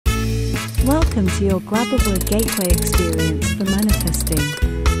Welcome to your Grabavoi Gateway experience for manifesting.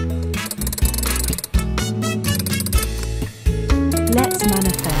 Let's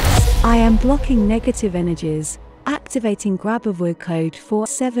manifest. I am blocking negative energies, activating Grabavoi Code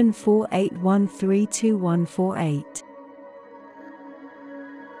 4748132148.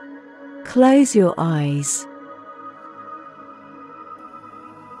 Close your eyes.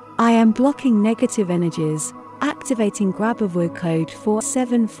 I am blocking negative energies, activating Grabavoi Code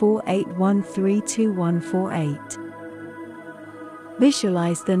 4748132148.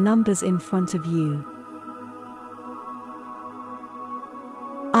 Visualize the numbers in front of you.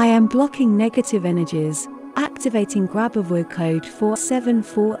 I am blocking negative energies, activating Grabavoi Code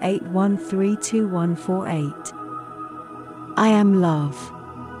 4748132148. I am love.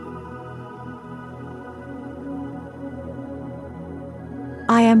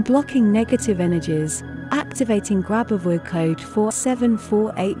 I am blocking negative energies, activating Grabavoi Code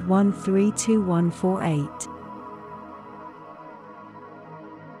 4748132148.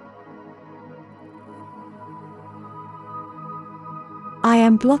 I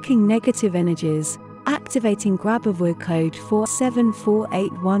am blocking negative energies, activating Grabavoi Code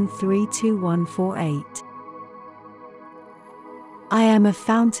 4748132148. I am a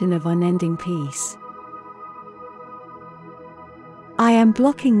fountain of unending peace. I am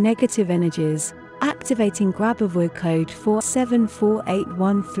blocking negative energies, activating Grabavoi Code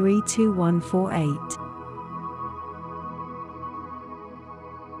 4748132148.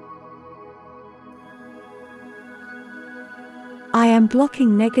 I am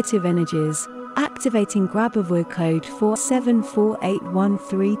blocking negative energies, activating Grabavoi Code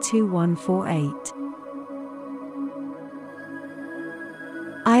 4748132148.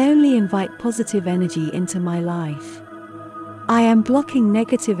 I only invite positive energy into my life. I am blocking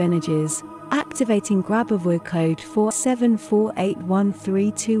negative energies, activating Grabavoi Code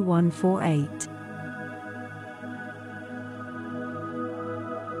 4748132148.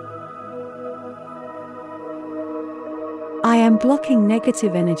 I am blocking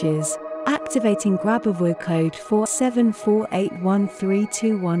negative energies, activating Grabavoi Code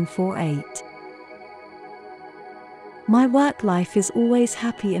 4748132148. My work life is always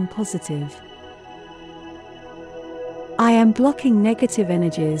happy and positive. I am blocking negative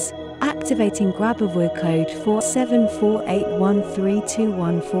energies, activating Grabavoi Code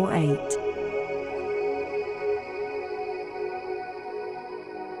 4748132148.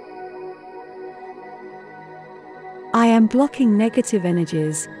 I am blocking negative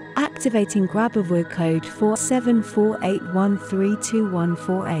energies, activating Grabavoi Code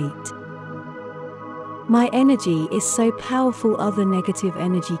 4748132148. My energy is so powerful, other negative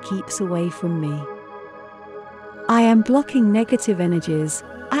energy keeps away from me. I am blocking negative energies,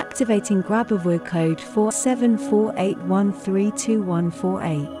 activating Grabavoi Code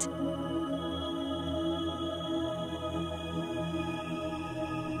 4748132148.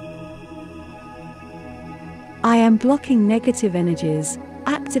 I am blocking negative energies,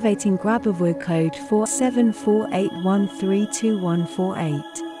 activating Grabavoi Code 4748132148.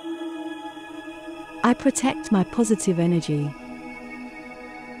 I protect my positive energy.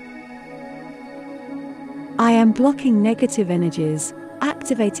 I am blocking negative energies,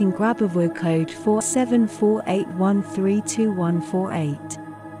 activating Grabavoi Code 4748132148.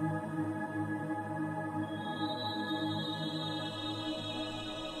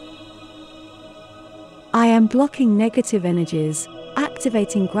 I am blocking negative energies,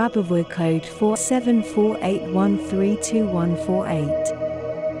 activating Grabavoi Code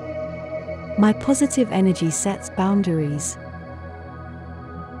 4748132148. My positive energy sets boundaries.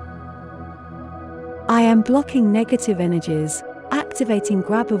 I am blocking negative energies, activating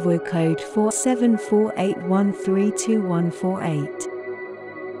Grabavoi Code 4748132148.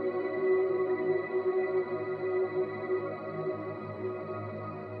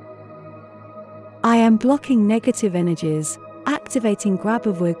 I am blocking negative energies, activating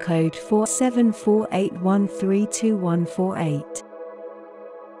Grabavoi Code 4748132148.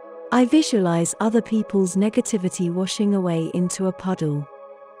 I visualize other people's negativity washing away into a puddle.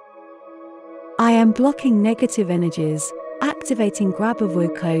 I am blocking negative energies, activating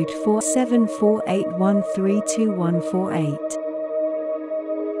Grabavoi Code 4748132148.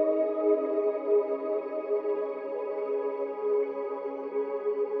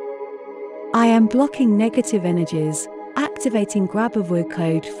 I am blocking negative energies, activating Grabavoi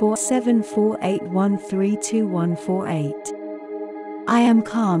Code 4748132148. I am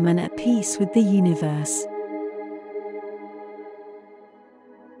calm and at peace with the universe.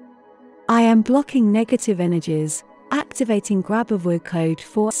 I am blocking negative energies, activating Grabavoi Code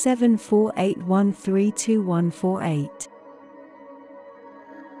 4748132148.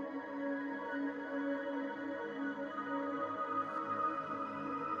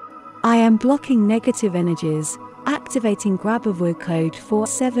 I am blocking negative energies, activating Grabavoi Code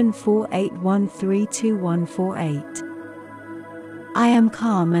 4748132148. I am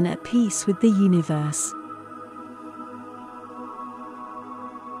calm and at peace with the universe.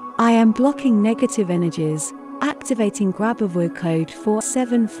 I am blocking negative energies, activating Grabavoi Code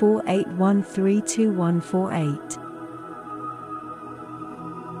 4748132148.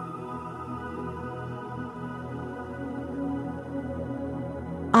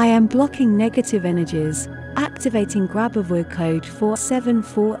 I am blocking negative energies, activating Grabavoi Code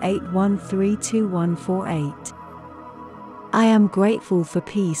 4748132148. I am grateful for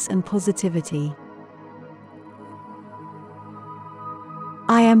peace and positivity.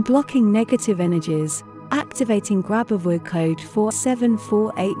 I am blocking negative energies, activating Grabavoi Code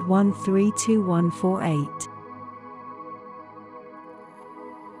 4748132148.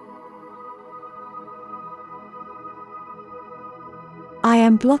 I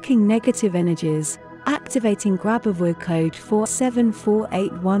am blocking negative energies, activating Grabavoi Code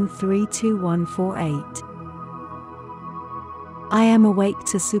 4748132148. I am awake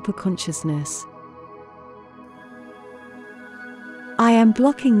to superconsciousness. I am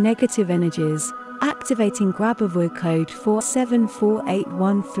blocking negative energies, activating Grabavoi Code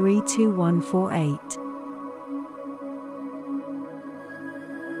 4748132148.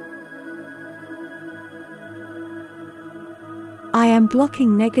 I am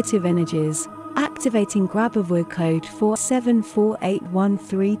blocking negative energies, activating Grabavoi Code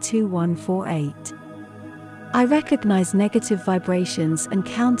 4748132148. I recognize negative vibrations and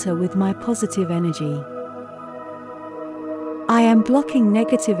counter with my positive energy. I am blocking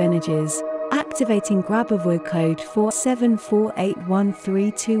negative energies, activating Grabavoi Code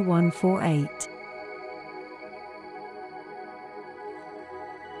 4748132148.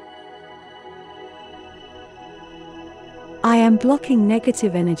 I am blocking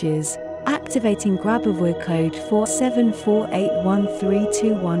negative energies, activating Grabavoi Code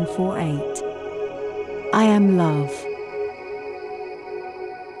 4748132148. I am love.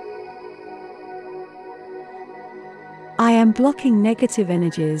 I am blocking negative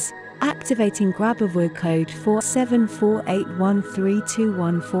energies, activating Grabavoi Code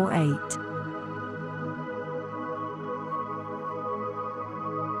 4748132148.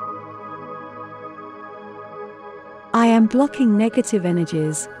 I am blocking negative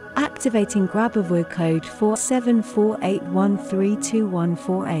energies, activating Grabavoi Code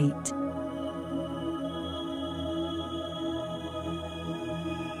 4748132148.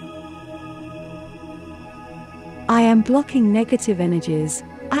 I am blocking negative energies,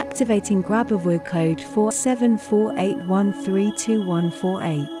 activating Grabavoi Code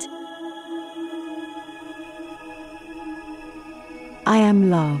 4748132148. I am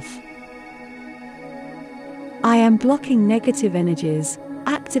love. I am blocking negative energies,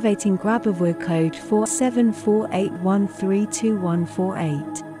 activating Grabavoi Code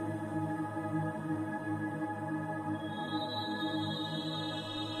 4748132148.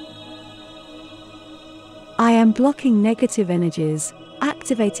 I am blocking negative energies,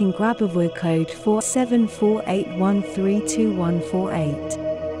 activating Grabavoi Code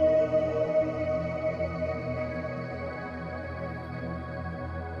 4748132148.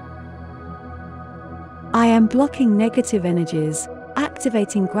 I am blocking negative energies,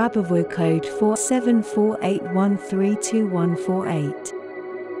 activating Grabavoi Code 4748132148.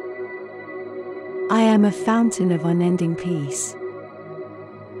 I am a fountain of unending peace.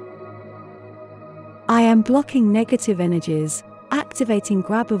 I am blocking negative energies, activating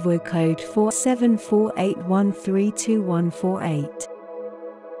Grabavoi Code 4748132148.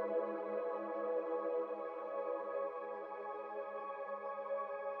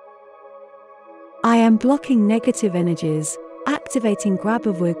 I am blocking negative energies, activating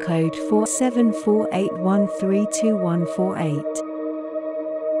Grabavoi Code 4748132148.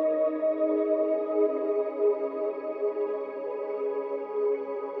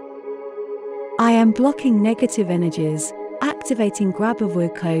 I am blocking negative energies, activating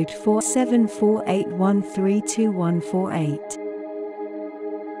Grabavoi Code 4748132148.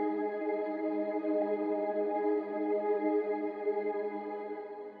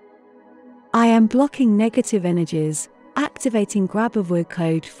 I am blocking negative energies, activating Grabavoi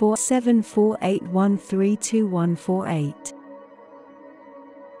Code 4748132148.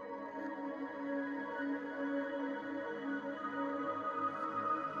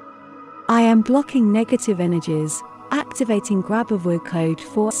 I am blocking negative energies, activating Grabavoi Code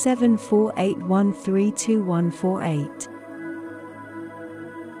 4748132148.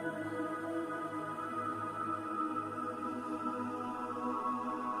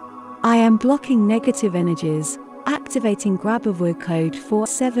 I am blocking negative energies, Activating Grabavoi Code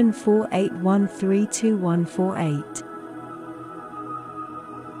 4748132148.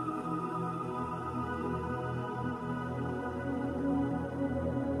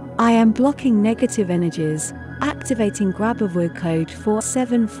 I am blocking negative energies. Activating Grabavoi Code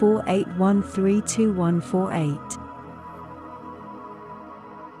 4748132148.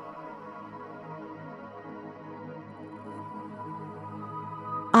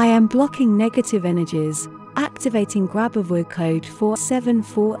 I am blocking negative energies. Activating Grabavoi Code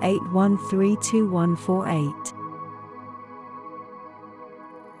 4748132148.